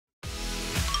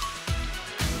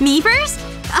Me first?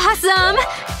 Awesome!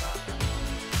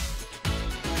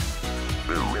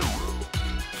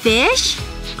 Fish?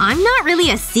 I'm not really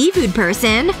a seafood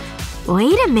person.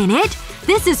 Wait a minute.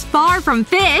 This is far from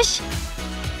fish.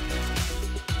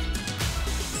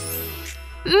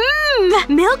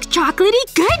 Milk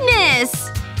chocolatey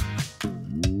goodness!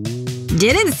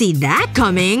 Didn't see that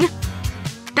coming.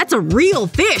 That's a real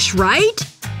fish, right?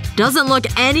 Doesn't look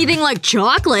anything like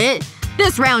chocolate.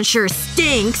 This round sure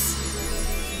stinks.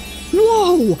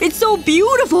 Whoa! It's so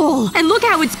beautiful! And look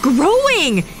how it's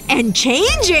growing! And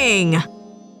changing!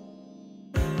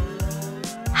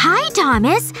 Hi,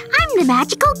 Thomas. I'm the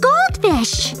magical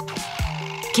goldfish.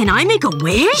 Can I make a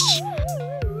wish?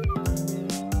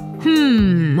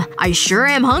 I sure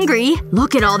am hungry.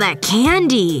 Look at all that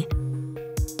candy.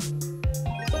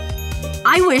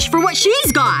 I wish for what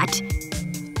she's got.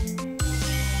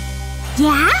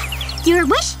 Yeah? Your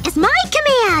wish is my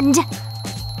command!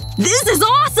 This is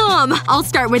awesome! I'll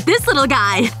start with this little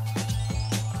guy.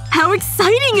 How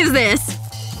exciting is this?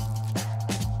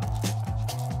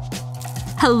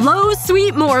 Hello,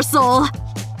 sweet morsel.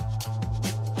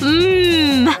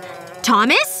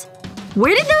 Thomas?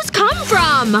 Where did those come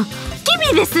from? Give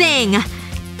me this thing!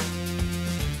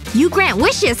 You grant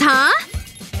wishes, huh?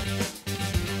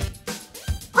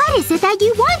 What is it that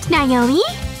you want, Naomi?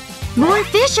 More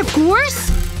fish, of course.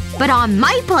 But on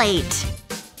my plate.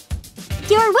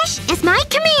 Your wish is my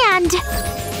command!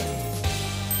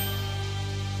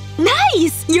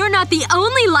 Nice! You're not the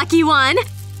only lucky one.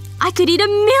 I could eat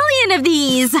 1,000,000 of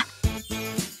these.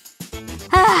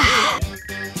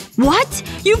 What?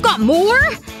 You've got more?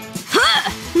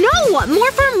 Huh! No!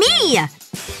 More for me!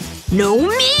 No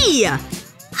me!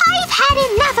 I've had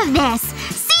enough of this!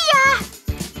 See ya!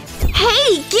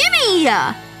 Hey, gimme!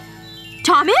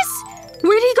 Thomas?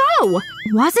 Where'd he go?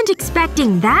 Wasn't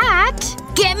expecting that.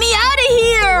 Get me out of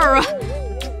here!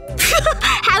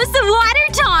 How's the water,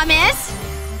 Thomas?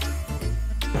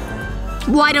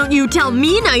 Why don't you tell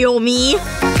me, Naomi?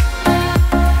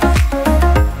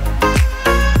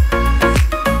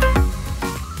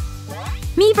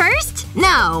 Me first?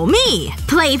 No, me.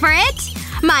 Play for it.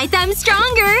 My thumb's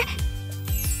stronger.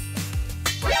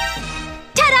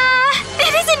 Ta-da!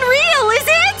 It isn't real, is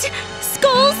it?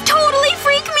 Skulls totally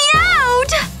freak me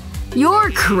out!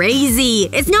 You're crazy.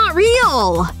 It's not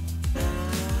real.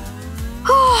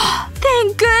 Oh,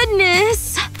 thank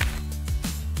goodness.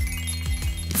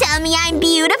 Tell me I'm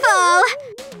beautiful!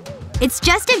 It's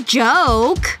just a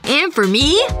joke. And for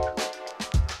me?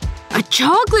 A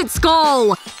chocolate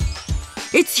skull!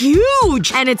 It's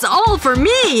huge! And it's all for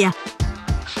me!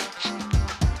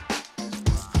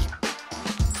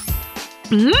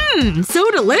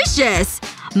 So delicious!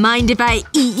 Mind if I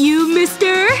eat you,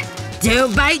 mister?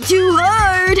 Don't bite too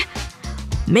hard!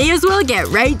 May as well get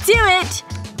right to it.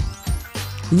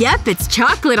 Yep, it's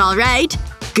chocolate alright.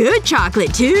 Good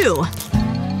chocolate, too.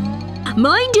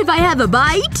 Mind if I have a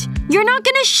bite? You're not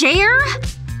gonna share?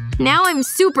 Now I'm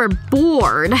super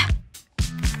bored.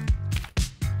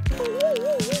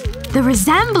 The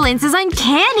resemblance is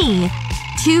uncanny.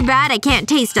 Too bad I can't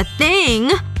taste a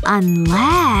thing.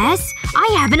 Unless… I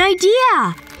have an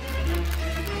idea!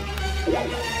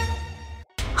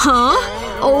 Huh?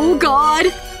 Oh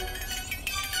god.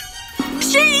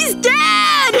 She's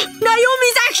dead!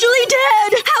 Naomi's actually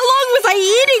dead! How long was I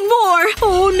eating for?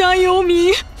 Oh,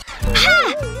 Naomi.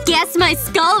 Ha! Guess my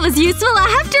skull was useful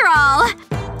after all.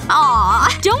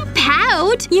 Aw, don't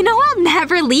pout. You know I'll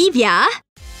never leave ya.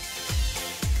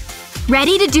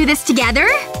 Ready to do this together?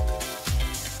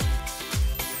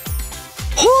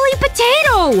 Holy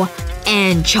potato!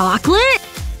 And chocolate?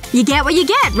 You get what you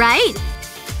get, right?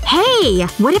 Hey,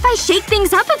 what if I shake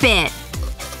things up a bit?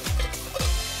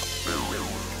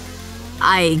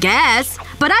 I guess.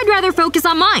 But I'd rather focus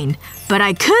on mine. But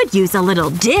I could use a little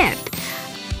dip.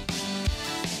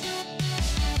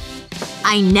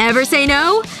 I never say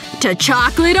no to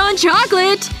chocolate on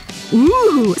chocolate.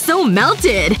 Ooh, so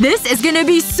melted. This is gonna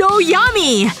be so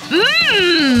yummy!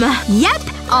 Yep,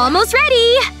 almost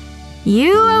ready!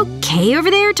 You okay over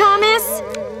there, Thomas?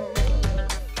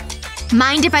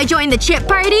 Mind if I join the chip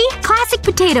party? Classic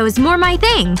potato is more my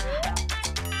thing.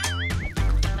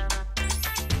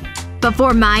 But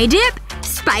for my dip,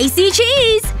 spicy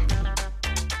cheese!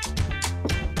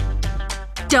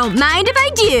 Don't mind if I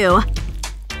do.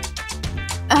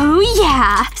 Oh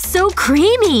yeah, so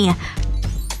creamy.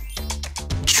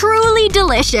 Truly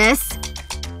delicious.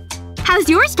 How's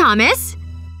yours, Thomas?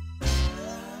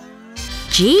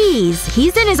 Jeez,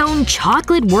 he's in his own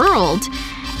chocolate world.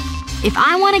 If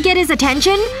I want to get his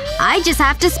attention, I just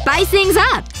have to spice things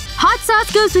up. Hot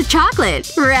sauce goes with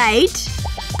chocolate, right?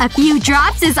 A few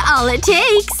drops is all it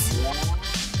takes.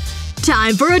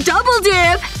 Time for a double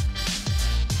dip!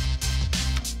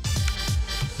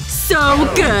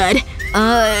 So good.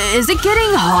 Is it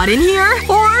getting hot in here?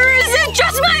 Or is it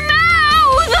just my mouth?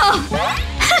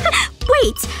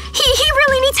 Wait! He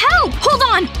really needs help! Hold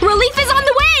on! Relief is on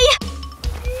the way!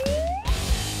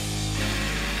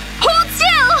 Hold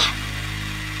still!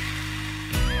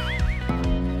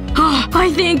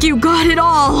 I think you got it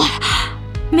all.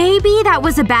 Maybe that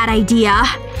was a bad idea.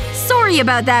 Sorry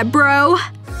about that, bro.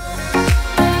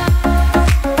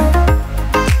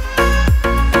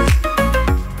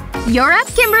 You're up,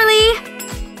 Kimberly!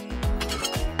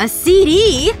 A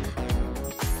CD?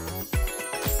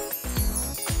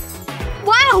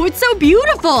 Wow, it's so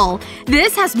beautiful!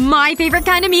 This has my favorite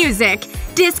kind of music.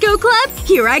 Disco club,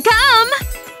 here I come!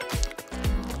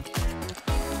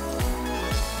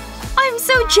 I'm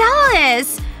so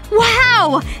jealous!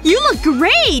 Wow! You look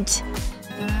great!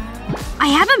 I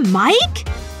have a mic?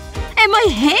 And my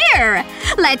hair!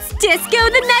 Let's disco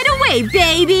the night away,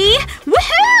 baby!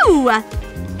 Woohoo!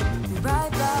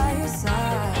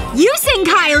 You sing,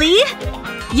 Kylie!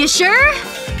 You sure?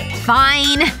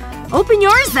 Fine. Open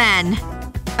yours then.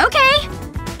 Okay.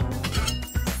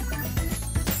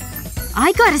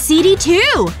 I got a CD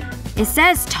too! It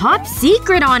says top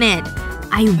secret on it.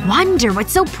 I wonder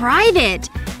what's so private.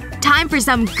 Time for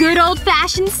some good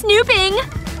old-fashioned snooping.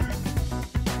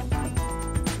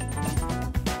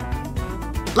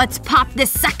 Let's pop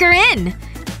this sucker in.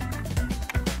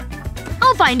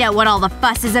 I'll find out what all the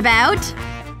fuss is about.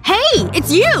 Hey!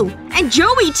 It's you! And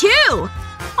Joey, too!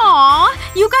 Aw,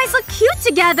 you guys look cute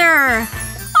together!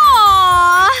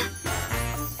 Aw.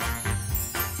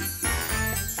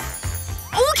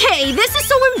 Okay, this is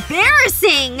so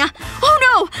embarrassing! Oh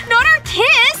no! Not our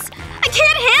kiss! I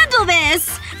can't handle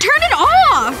this! Turn it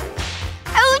off!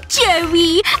 Oh,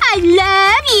 Joey! I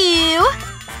love you!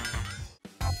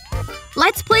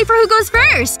 Let's play for who goes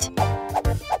first!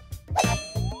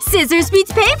 Scissors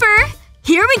beats paper!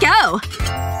 Here we go!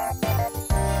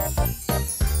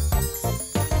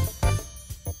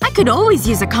 I could always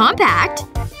use a compact.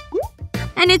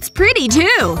 And it's pretty,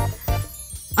 too.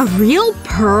 A real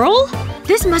pearl?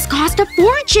 This must cost a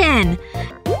fortune!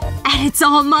 And it's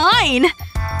all mine!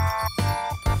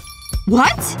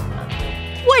 What?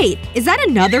 Wait, is that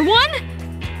another one?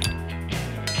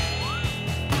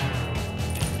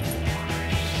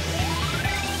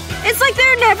 It's like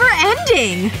they're never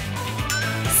ending!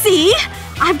 See?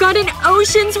 I've got an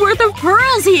ocean's worth of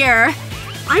pearls here!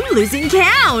 I'm losing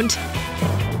count!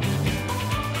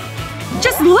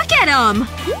 Just look at them!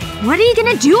 What are you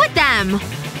gonna do with them?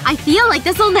 I feel like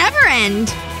this'll never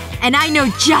end. And I know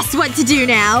just what to do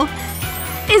now.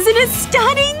 Isn't it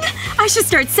stunning? I should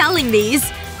start selling these.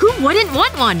 Who wouldn't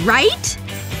want one, right?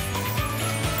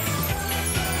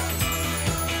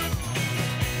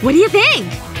 What do you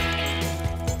think?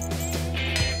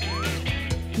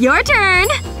 Your turn!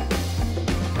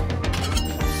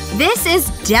 This is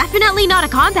definitely not a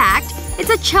compact. It's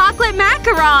a chocolate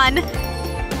macaron!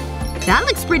 That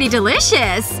looks pretty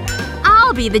delicious.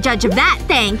 I'll be the judge of that,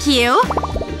 thank you.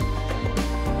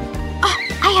 Oh,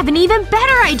 I have an even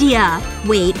better idea.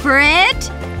 Wait for it.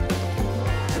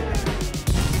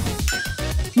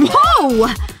 Whoa!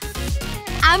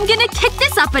 I'm gonna kick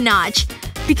this up a notch.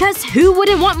 Because who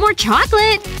wouldn't want more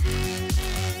chocolate?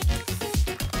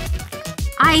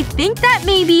 I think that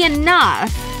may be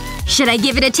enough. Should I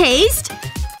give it a taste?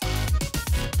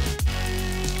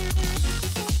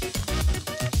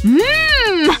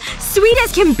 Mmm! Sweet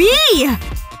as can be!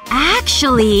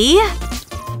 Actually…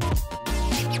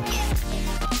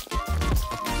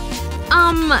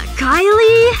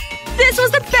 Kylie? This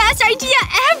was the best idea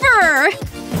ever!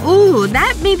 Ooh,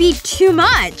 that may be too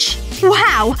much.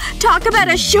 Wow! Talk about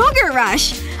a sugar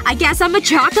rush! I guess I'm a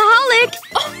chocoholic!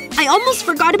 Oh, I almost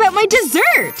forgot about my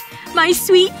dessert! My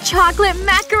sweet chocolate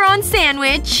macaron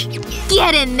sandwich!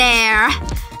 Get in there!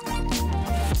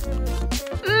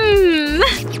 Mmm.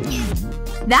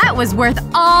 That was worth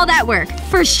all that work,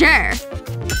 for sure.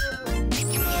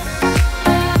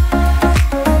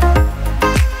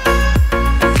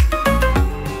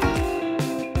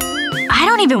 I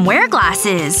don't even wear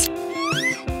glasses.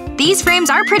 These frames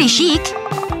are pretty chic.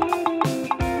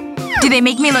 Do they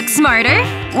make me look smarter?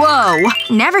 Whoa.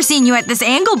 Never seen you at this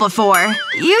angle before.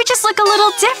 You just look a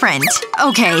little different.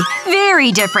 Okay.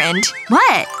 Very different.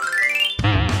 What?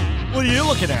 What are you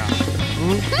looking at?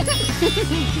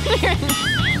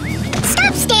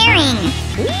 Stop staring!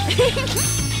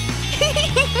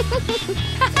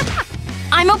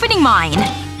 I'm opening mine.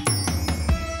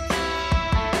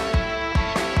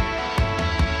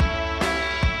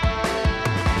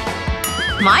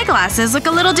 My glasses look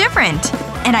a little different.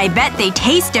 And I bet they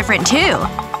taste different, too.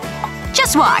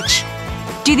 Just watch.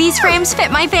 Do these frames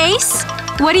fit my face?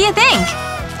 What do you think?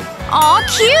 Aw,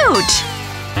 cute!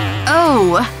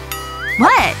 Oh.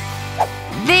 What?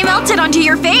 They melted onto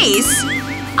your face.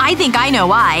 I think I know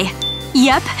why.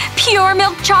 Yep, pure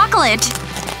milk chocolate.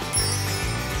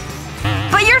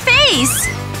 But your face!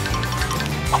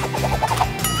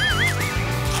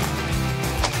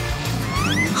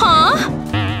 Huh?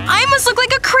 I must look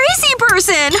like a crazy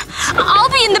person! I'll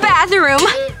be in the bathroom.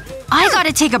 I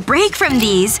gotta take a break from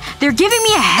these. They're giving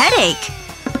me a headache.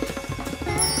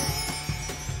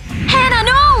 Hannah,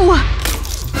 no!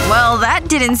 Well, that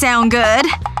didn't sound good.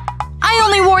 I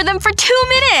only wore them for 2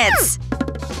 minutes!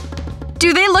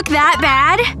 Do they look that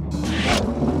bad?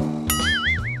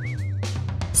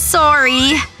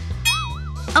 Sorry.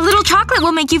 A little chocolate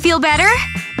will make you feel better.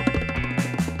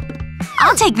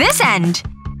 I'll take this end.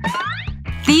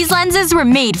 These lenses were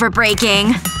made for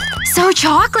breaking. So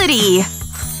chocolatey.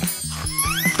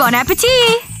 Bon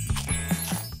appetit!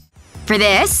 For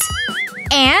this.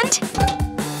 And…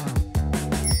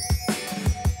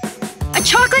 a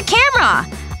chocolate camera!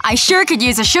 I sure could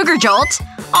use a sugar jolt.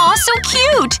 Aw, so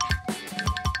cute!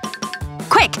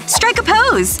 Quick, strike a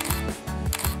pose!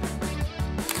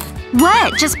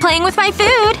 What? Just playing with my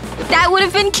food? That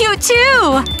would've been cute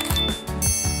too!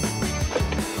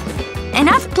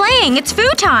 Enough playing, it's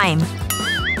food time!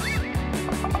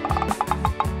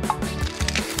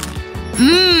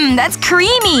 Mmm, that's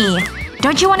creamy!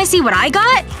 Don't you want to see what I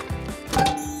got?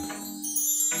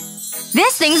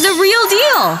 This thing's the real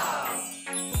deal!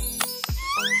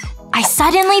 I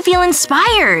suddenly feel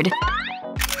inspired.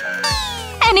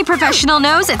 Any professional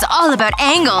knows it's all about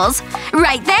angles.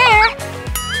 Right there!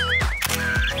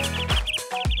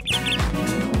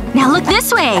 Now look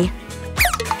this way.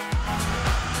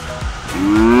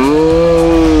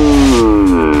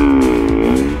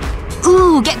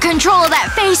 Ooh, get control of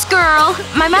that face, girl!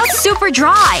 My mouth's super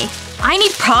dry. I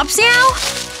need props now?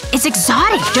 It's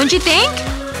exotic, don't you think?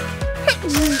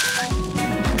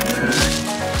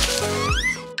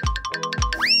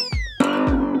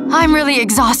 I'm really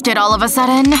exhausted all of a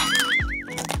sudden.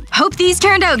 Hope these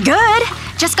turned out good.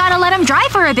 Just gotta let them dry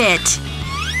for a bit.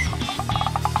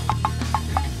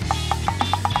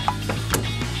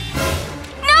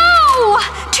 No!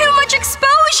 Too much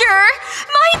exposure!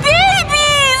 My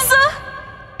babies!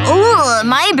 Ooh,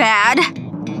 my bad.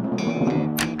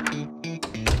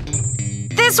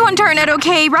 This one turned out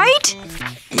okay, right?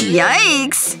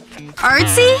 Yikes.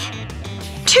 Artsy?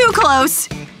 Too close.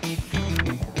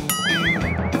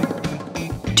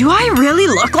 Do I really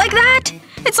look like that?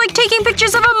 It's like taking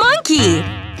pictures of a monkey.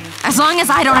 As long as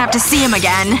I don't have to see him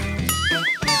again.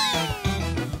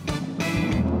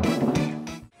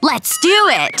 Let's do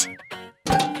it!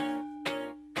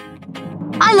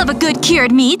 I love a good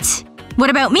cured meat. What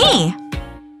about me?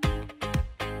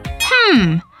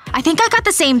 I think I got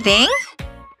the same thing?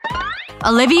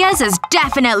 Olivia's is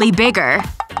definitely bigger.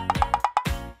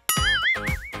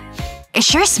 It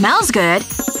sure smells good.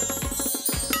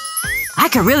 I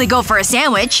could really go for a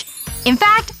sandwich. In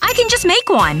fact, I can just make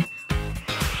one.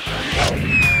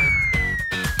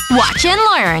 Watch and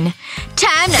learn.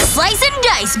 Time to slice and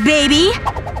dice, baby!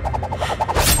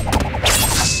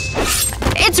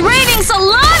 It's raining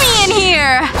salami in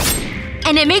here!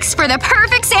 And it makes for the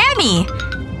perfect Sammy!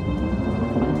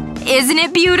 Isn't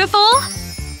it beautiful?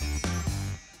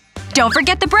 Don't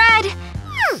forget the bread!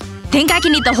 Think I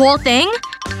can eat the whole thing?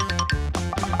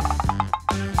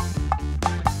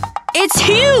 It's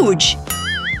huge!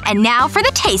 And now for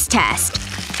the taste test.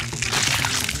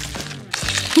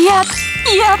 Yep.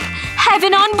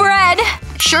 Heaven on bread!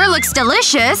 Sure looks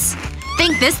delicious.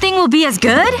 Think this thing will be as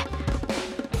good?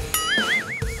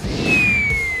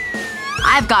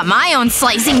 I've got my own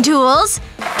slicing tools.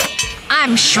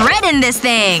 I'm shredding this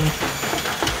thing.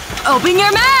 Open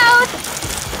your mouth!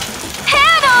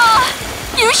 Hannah!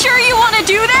 You sure you want to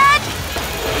do that?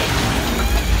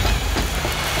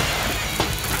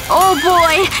 Oh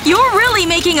boy, you're really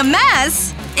making a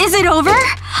mess! Is it over?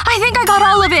 I think I got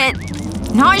all of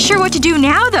it. Not sure what to do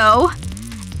now, though.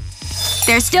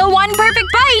 There's still one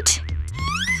perfect bite!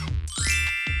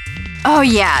 Oh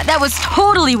yeah, that was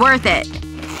totally worth it.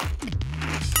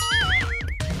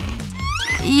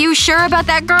 You sure about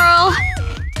that, girl?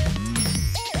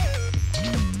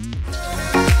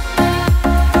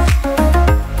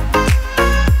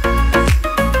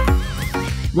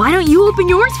 Why don't you open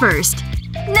yours first?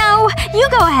 No, you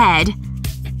go ahead.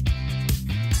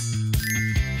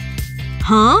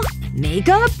 Huh?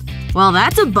 Makeup? Well,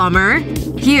 that's a bummer.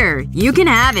 Here, you can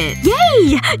have it.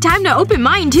 Yay! Time to open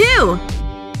mine, too!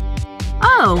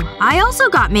 Oh, I also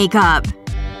got makeup.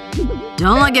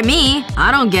 Don't look at me.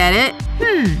 I don't get it.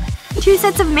 Two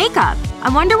sets of makeup. I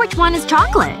wonder which one is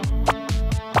chocolate.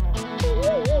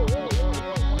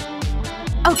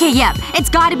 Okay, yep. It's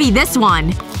gotta be this one.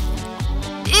 Ew!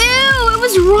 It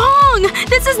was wrong!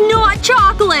 This is not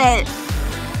chocolate!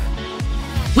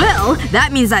 Well,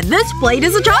 that means that this plate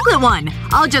is a chocolate one.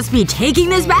 I'll just be taking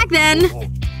this back then.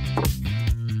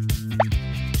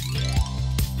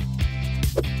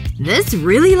 This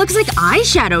really looks like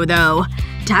eyeshadow, though.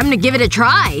 Time to give it a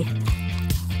try.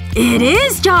 It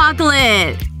is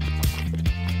chocolate!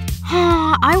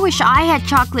 I wish I had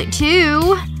chocolate,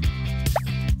 too.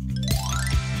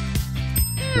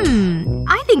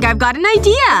 I think I've got an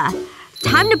idea.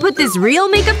 Time to put this real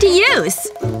makeup to use.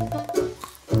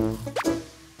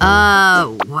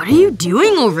 What are you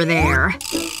doing over there?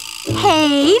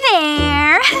 Hey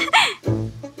there!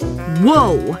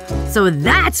 Whoa. So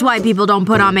that's why people don't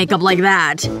put on makeup like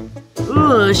that.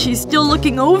 Ugh, she's still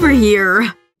looking over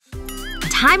here.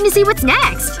 Time to see what's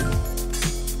next.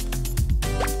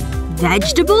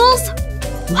 Vegetables?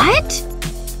 What?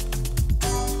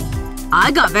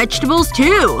 I got vegetables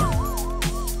too.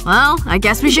 Well, I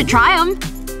guess we should try them.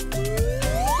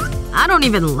 I don't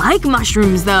even like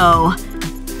mushrooms, though.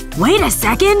 Wait a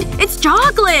second! It's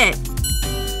chocolate!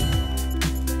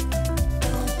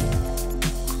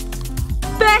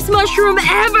 Best mushroom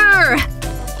ever!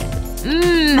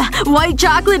 White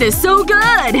chocolate is so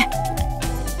good!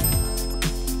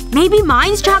 Maybe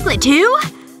mine's chocolate too?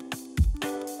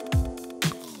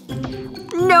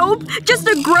 Nope. Just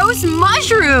a gross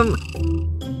mushroom!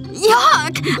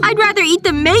 Yuck! I'd rather eat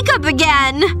the makeup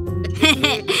again!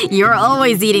 You're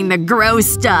always eating the gross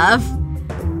stuff.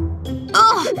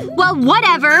 Ugh. Well,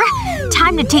 whatever.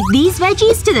 Time to take these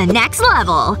veggies to the next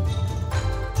level.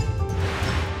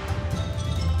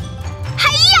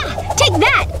 Hiya! Take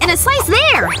that! And a slice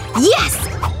there! Yes!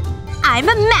 I'm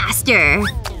a master.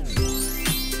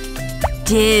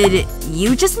 Did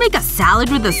you just make a salad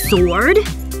with a sword?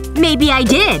 Maybe I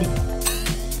did.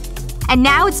 And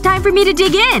now it's time for me to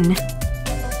dig in.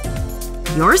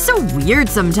 You're so weird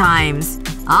sometimes.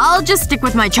 I'll just stick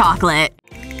with my chocolate.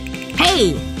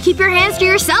 Hey! Keep your hands to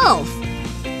yourself!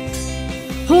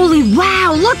 Holy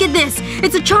wow! Look at this!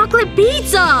 It's a chocolate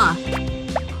pizza!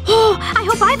 Oh, I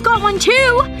hope I've got one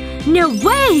too! No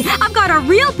way! I've got a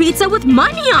real pizza with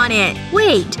money on it!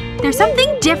 Wait. There's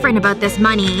something different about this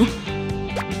money.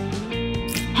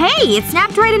 Hey! It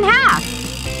snapped right in half!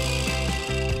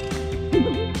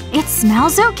 It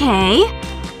smells okay.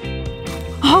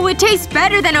 Oh, it tastes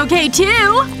better than okay,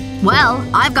 too! Well,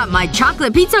 I've got my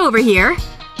chocolate pizza over here.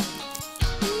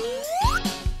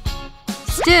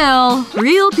 Still,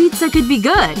 real pizza could be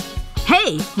good.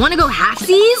 Hey, wanna go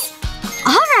halfsies?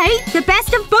 Alright, the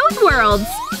best of both worlds!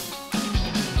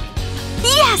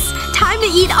 Yes! Time to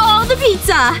eat all the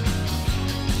pizza!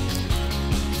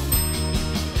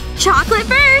 Chocolate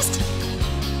first!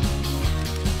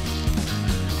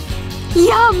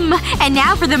 Yum! And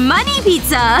now for the money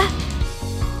pizza!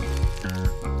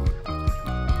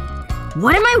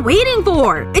 What am I waiting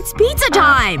for? It's pizza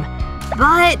time!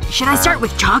 But should I start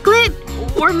with chocolate?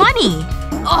 Or money?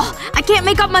 Ugh, I can't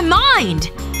make up my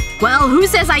mind! Well, who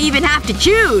says I even have to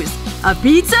choose? A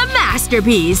pizza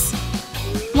masterpiece!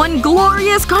 One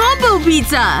glorious combo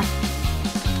pizza!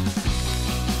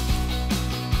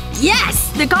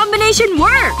 Yes! The combination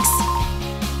works!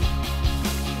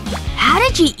 How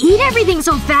did she eat everything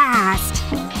so fast?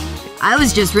 I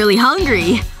was just really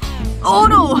hungry. Oh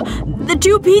no! The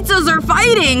two pizzas are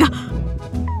fighting!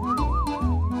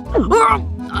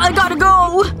 I gotta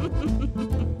go!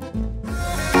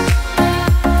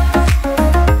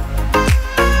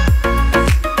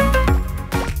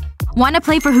 Wanna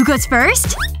play for who goes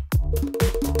first?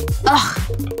 Ugh.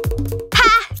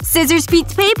 Ha! Scissors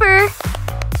beats paper!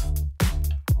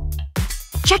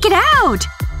 Check it out!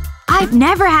 I've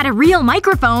never had a real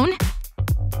microphone.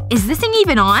 Is this thing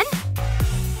even on?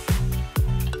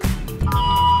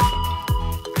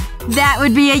 That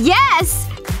would be a yes!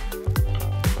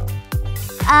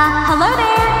 Hello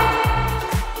there?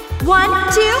 1,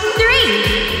 2,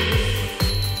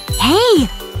 3. Hey!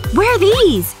 Where are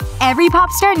these? Every pop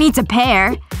star needs a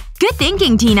pair. Good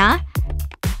thinking, Tina.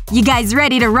 You guys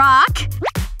ready to rock?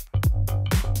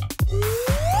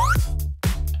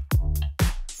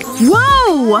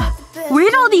 Whoa!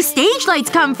 Where'd all these stage lights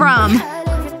come from?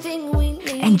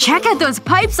 And check out those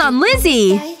pipes on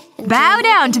Lizzie! Bow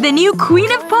down to the new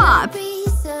queen of pop!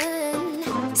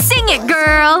 Sing it,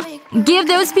 girl! Give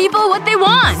those people what they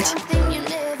want!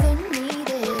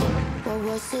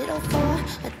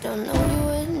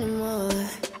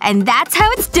 And that's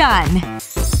how it's done.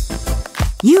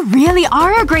 You really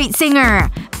are a great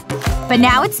singer! But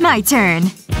now it's my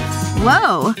turn.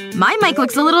 Whoa. My mic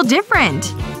looks a little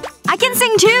different. I can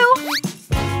sing too!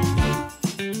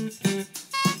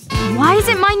 Why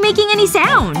isn't mine making any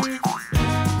sound?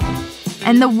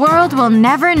 And the world will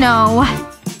never know.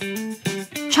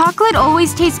 Chocolate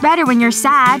always tastes better when you're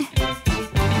sad.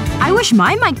 I wish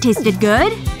my mic tasted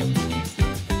good.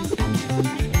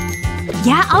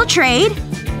 Yeah, I'll trade.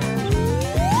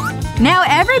 Now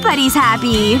everybody's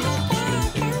happy.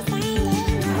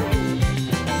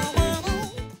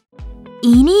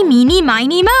 Eeny, meeny,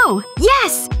 miny, moe.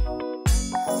 Yes!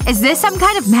 Is this some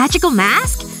kind of magical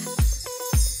mask?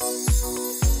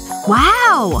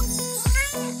 Wow!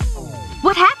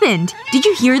 What happened? Did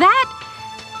you hear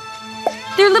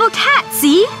that? They're little cats,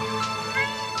 see?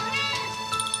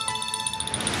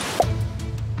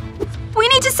 We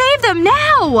need to save them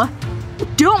now!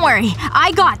 Don't worry,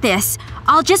 I got this.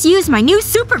 I'll just use my new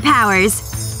superpowers.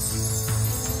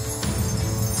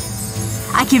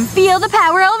 I can feel the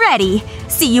power already.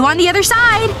 See you on the other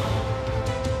side!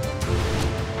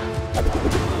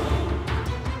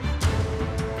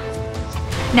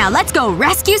 Now let's go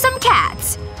rescue some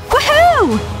cats!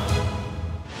 Woohoo!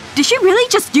 Did she really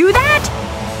just do that?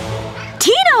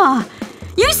 Tina!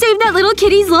 You saved that little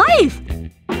kitty's life!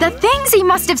 The things he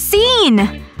must have seen!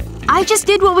 I just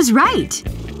did what was right.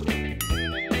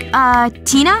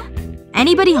 Tina?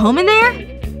 Anybody home in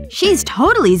there? She's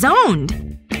totally zoned.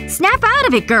 Snap out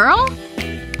of it, girl!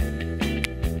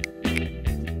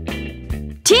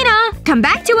 Tina! Come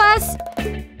back to us!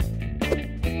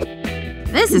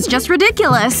 This is just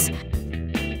ridiculous.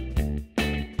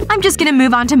 I'm just gonna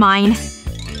move on to mine.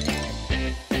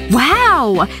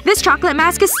 Wow! This chocolate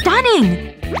mask is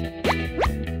stunning!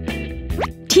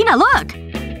 Tina, look!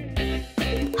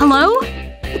 Hello?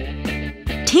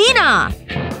 Tina!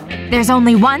 There's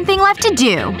only one thing left to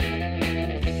do.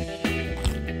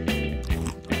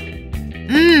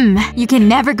 You can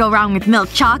never go wrong with milk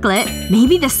chocolate.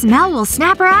 Maybe the smell will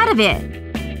snap her out of it.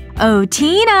 Oh,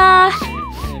 Tina!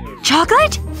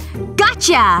 Chocolate?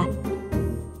 Gotcha!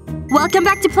 Welcome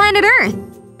back to planet Earth.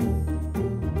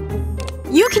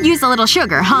 You could use a little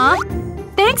sugar, huh?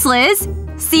 Thanks, Liz.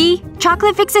 See?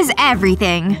 Chocolate fixes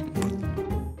everything.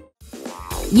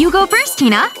 You go first,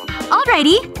 Tina.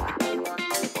 Alrighty.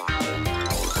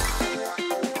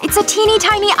 It's a teeny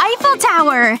tiny Eiffel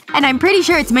Tower! And I'm pretty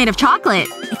sure it's made of chocolate.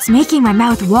 It's making my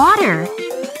mouth water.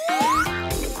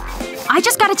 I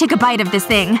just gotta take a bite of this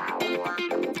thing.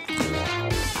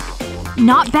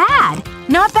 Not bad.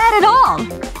 Not bad at all.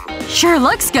 Sure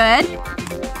looks good.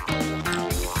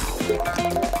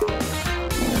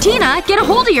 Tina, get a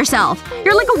hold of yourself.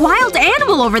 You're like a wild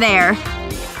animal over there.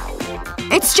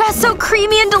 It's just so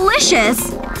creamy and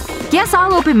delicious. Guess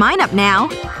I'll open mine up now.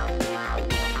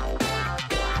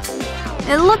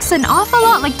 It looks an awful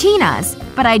lot like Tina's,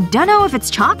 but I don't know if it's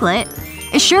chocolate.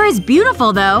 It sure is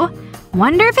beautiful, though.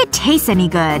 Wonder if it tastes any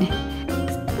good.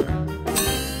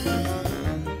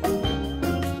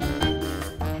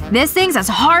 This thing's as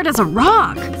hard as a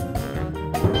rock.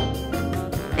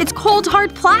 It's cold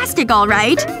hard plastic,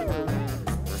 alright.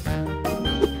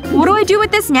 What do I do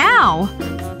with this now?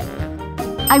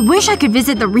 I wish I could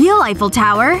visit the real Eiffel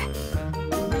Tower.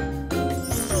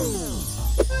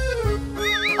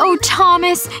 Oh,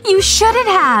 Thomas, you shouldn't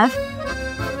have.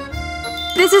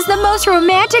 This is the most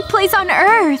romantic place on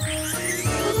Earth.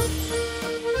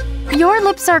 Your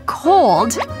lips are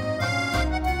cold.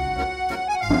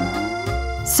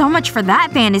 So much for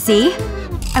that fantasy.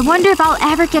 I wonder if I'll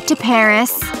ever get to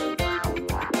Paris.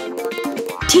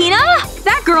 Tina?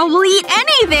 That girl will eat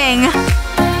anything!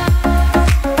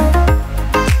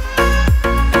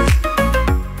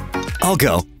 I'll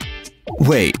go.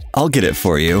 Wait, I'll get it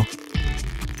for you.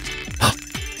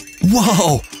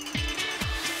 Whoa!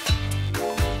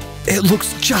 It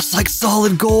looks just like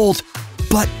solid gold,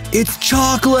 but it's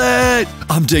chocolate!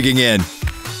 I'm digging in.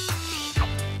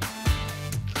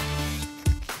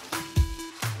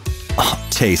 Oh,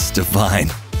 tastes divine.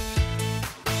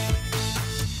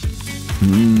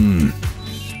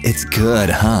 It's good,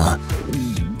 huh?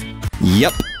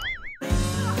 Yep.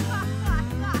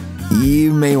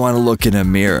 You may want to look in a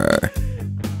mirror.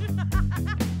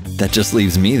 That just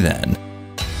leaves me then.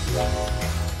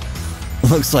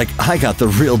 Looks like I got the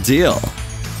real deal.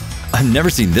 I've never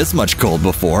seen this much gold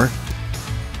before.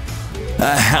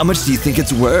 How much do you think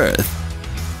it's worth?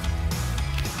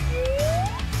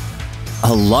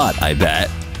 A lot, I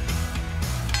bet.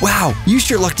 Wow, you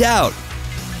sure lucked out!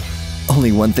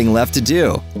 Only one thing left to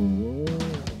do.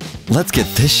 Let's get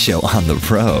this show on the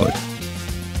road.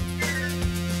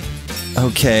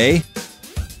 Okay.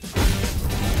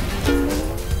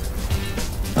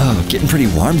 Oh, getting pretty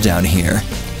warm down here.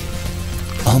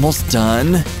 Almost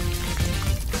done.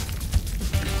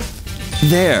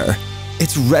 There,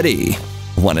 it's ready.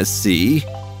 Wanna see?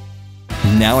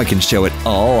 Now I can show it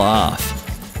all off.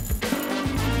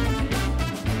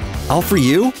 All for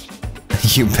you?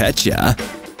 You betcha.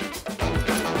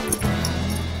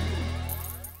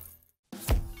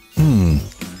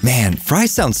 Man,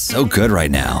 fries sound so good right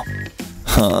now.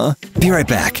 Huh? Be right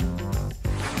back.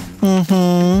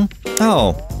 Oh.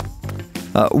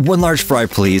 One large fry,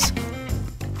 please.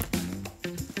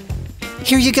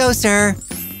 Here you go, sir.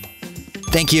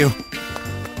 Thank you.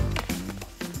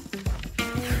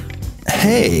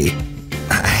 Hey,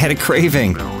 I had a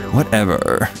craving.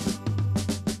 Whatever.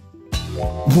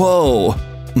 Whoa,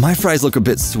 my fries look a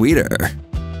bit sweeter.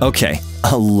 Okay,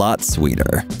 a lot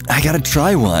sweeter. I gotta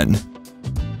try one.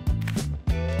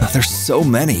 Oh, there's so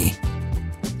many.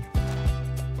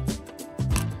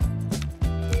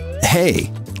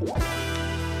 Hey,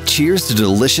 cheers to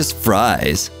delicious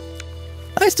fries.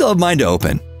 I still have mine to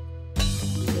open.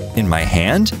 In my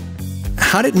hand?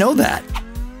 How'd it know that?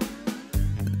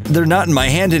 They're not in my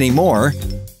hand anymore.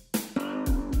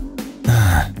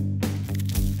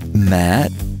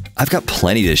 Matt, I've got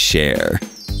plenty to share.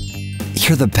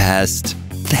 You're the best.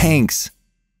 Thanks.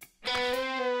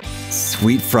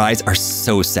 Sweet fries are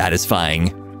so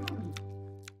satisfying.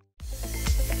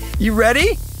 You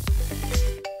ready?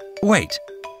 Wait.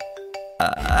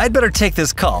 I'd better take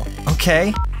this call,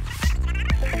 okay?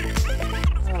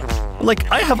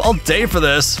 Like, I have all day for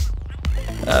this.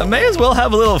 May as well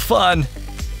have a little fun.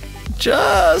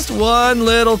 Just one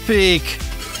little peek.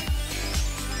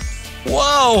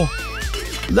 Whoa!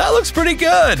 That looks pretty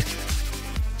good.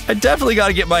 I definitely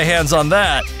gotta get my hands on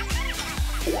that.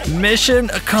 Mission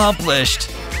accomplished.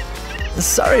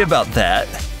 Sorry about that.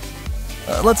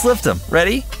 Let's lift them.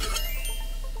 Ready?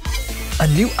 A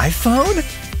new iPhone?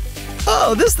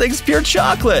 Oh, this thing's pure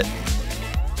chocolate.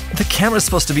 The camera's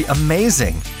supposed to be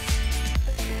amazing.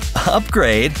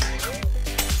 Upgrade?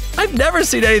 I've never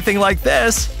seen anything like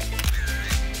this.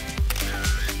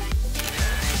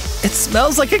 It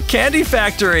smells like a candy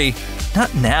factory.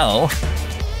 Not now.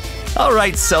 All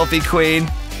right, selfie queen.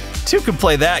 Two can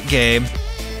play that game.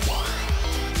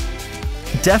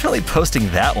 Definitely posting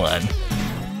that one.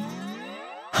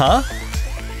 Huh?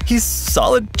 He's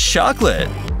solid chocolate.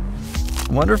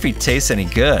 Wonder if he tastes any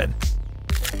good.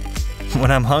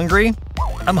 When I'm hungry,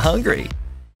 I'm hungry.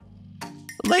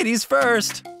 Ladies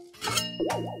first.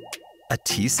 A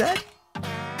tea set?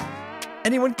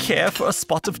 Anyone care for a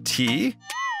spot of tea?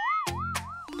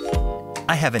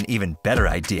 I have an even better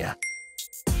idea.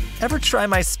 Ever try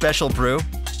my special brew?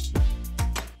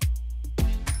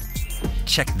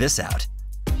 Check this out.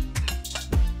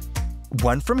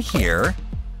 One from here.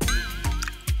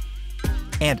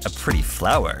 And a pretty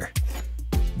flower.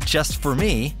 Just for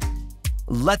me,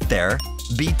 let there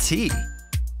be tea.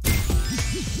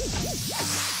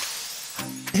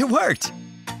 It worked!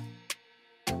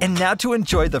 And now to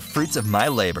enjoy the fruits of my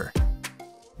labor.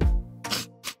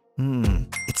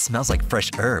 It smells like fresh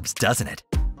herbs, doesn't it?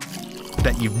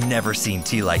 Bet you've never seen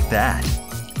tea like that.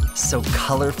 So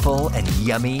colorful and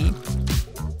yummy.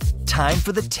 Time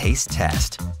for the taste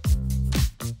test.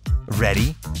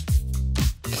 Ready?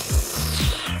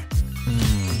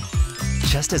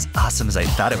 Just as awesome as I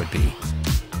thought it would be.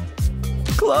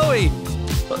 Chloe!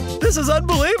 This is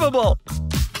unbelievable!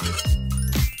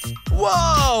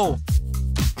 Whoa!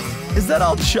 Is that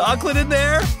all chocolate in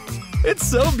there? It's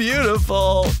so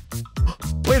beautiful!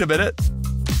 Wait a minute.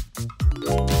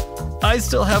 I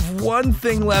still have one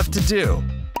thing left to do.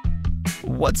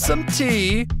 What's some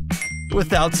tea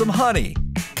without some honey?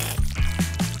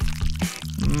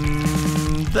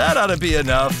 That ought to be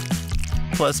enough.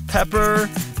 Plus pepper,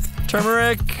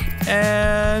 turmeric,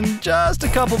 and just a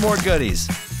couple more goodies.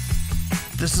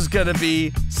 This is gonna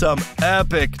be some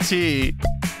epic tea.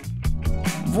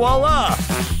 Voila!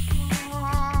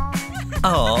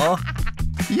 Aw,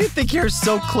 you think you're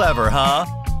so clever, huh?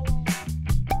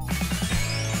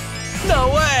 No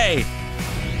way!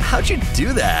 How'd you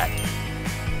do that?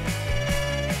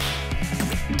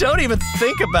 Don't even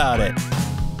think about it.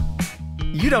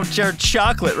 You don't share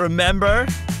chocolate, remember?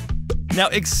 Now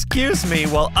excuse me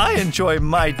while I enjoy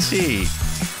my tea.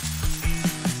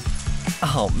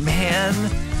 Oh man.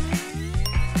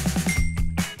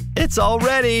 It's all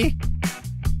ready.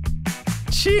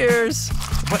 Cheers.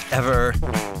 Whatever.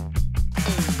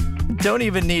 Don't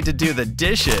even need to do the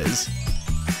dishes.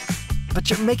 But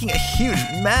you're making a huge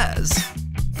mess.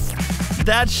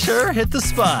 That sure hit the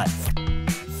spot.